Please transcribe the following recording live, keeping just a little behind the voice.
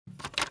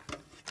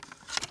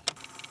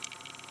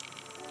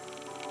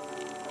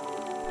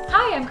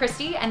Hi, I'm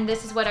Christy, and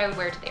this is what I would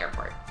wear to the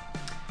airport.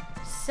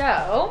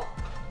 So,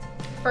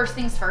 first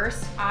things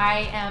first,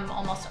 I am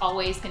almost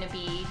always gonna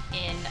be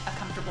in a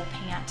comfortable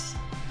pant.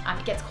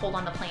 It gets cold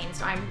on the plane,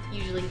 so I'm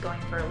usually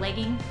going for a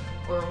legging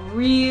or a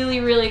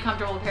really, really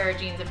comfortable pair of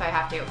jeans if I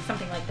have to.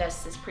 Something like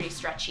this is pretty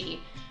stretchy,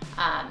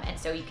 and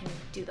so you can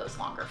do those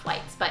longer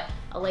flights, but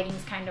a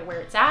legging's kind of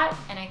where it's at,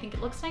 and I think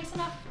it looks nice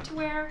enough to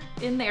wear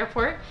in the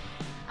airport.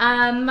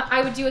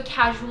 I would do a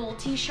casual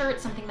t-shirt,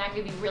 something that I'm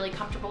gonna be really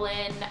comfortable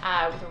in,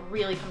 with a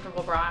really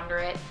comfortable bra under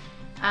it.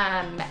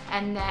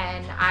 And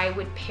then I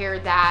would pair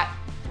that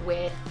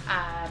with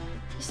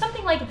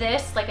something like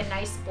this, like a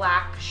nice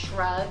black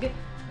shrug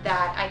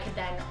that I could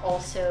then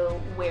also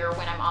wear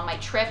when I'm on my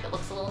trip. It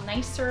looks a little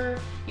nicer.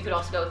 You could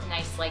also go with a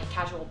nice like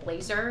casual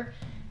blazer.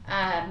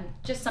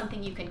 Just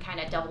something you can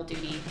kind of double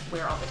duty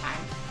wear all the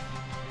time.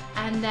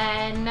 And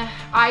then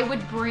I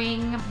would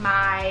bring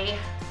my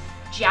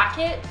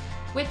jacket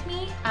with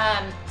me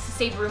to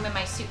save room in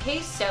my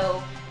suitcase.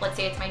 So let's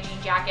say it's my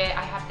jean jacket,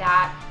 I have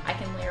that. I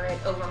can layer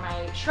it over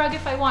my shrug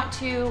if I want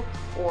to,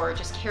 or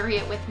just carry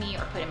it with me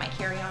or put it in my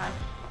carry-on.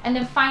 And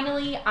then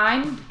finally,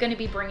 I'm gonna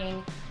be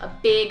bringing a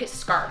big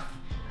scarf.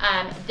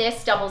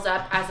 This doubles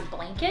up as a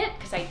blanket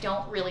because I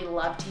don't really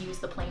love to use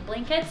the plain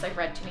blankets. I've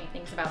read too many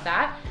things about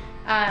that.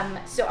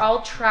 So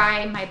I'll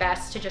try my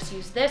best to just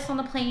use this on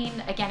the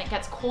plane. Again, it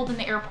gets cold in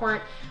the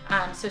airport,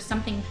 so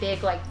something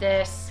big like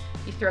this,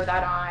 you throw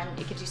that on,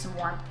 it gives you some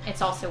warmth.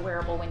 It's also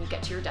wearable when you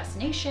get to your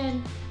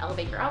destination,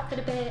 elevate your outfit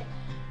a bit.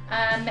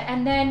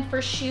 And then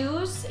for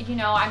shoes, you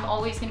know, I'm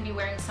always gonna be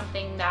wearing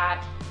something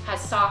that has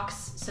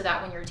socks so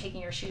that when you're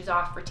taking your shoes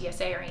off for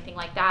TSA or anything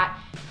like that,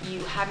 you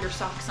have your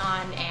socks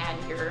on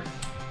and you're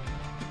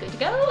good to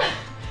go.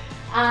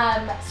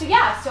 So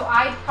yeah, so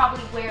I'd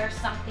probably wear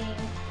something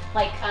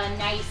like a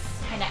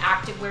nice kind of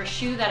activewear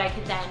shoe that I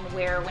could then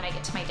wear when I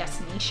get to my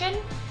destination.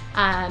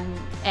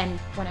 And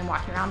when I'm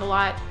walking around a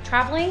lot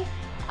traveling.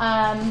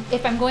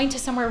 If I'm going to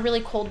somewhere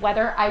really cold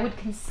weather, I would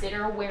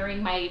consider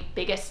wearing my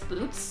biggest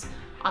boots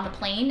on the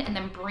plane and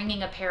then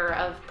bringing a pair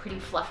of pretty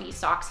fluffy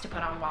socks to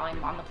put on while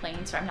I'm on the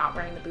plane, so I'm not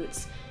wearing the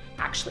boots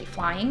actually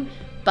flying.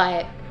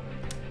 But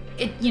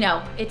it, you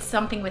know, it's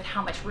something with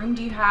how much room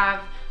do you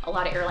have. A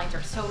lot of airlines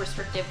are so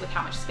restrictive with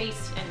how much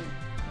space and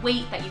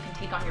weight that you can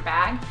take on your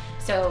bag.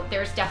 So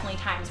there's definitely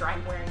times where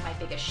I'm wearing my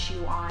biggest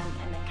shoe on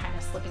and then kind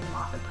of slipping them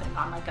off and putting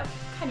on like a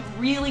kind of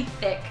really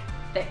thick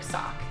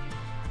sock.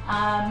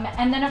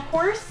 And then of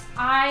course,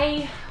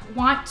 I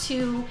want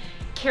to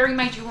carry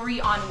my jewelry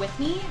on with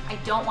me. I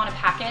don't want to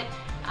pack it.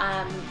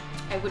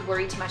 I would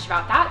worry too much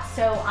about that.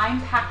 So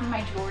I'm packing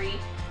my jewelry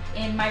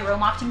in my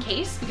roam often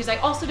case because I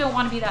also don't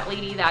want to be that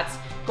lady that's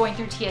going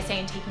through TSA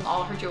and taking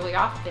all her jewelry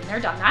off. Been there,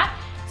 done that.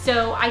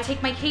 So I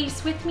take my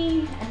case with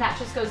me and that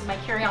just goes in my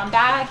carry-on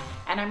bag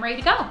and I'm ready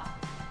to go.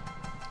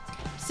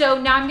 So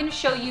now I'm gonna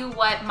show you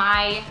what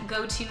my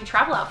go-to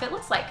travel outfit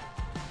looks like.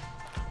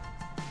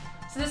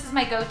 So this is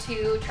my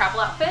go-to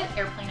travel outfit,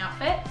 airplane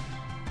outfit.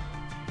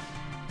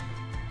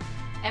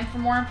 And for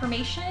more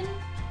information,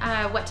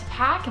 what to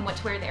pack and what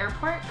to wear at the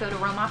airport, go to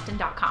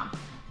roamoften.com.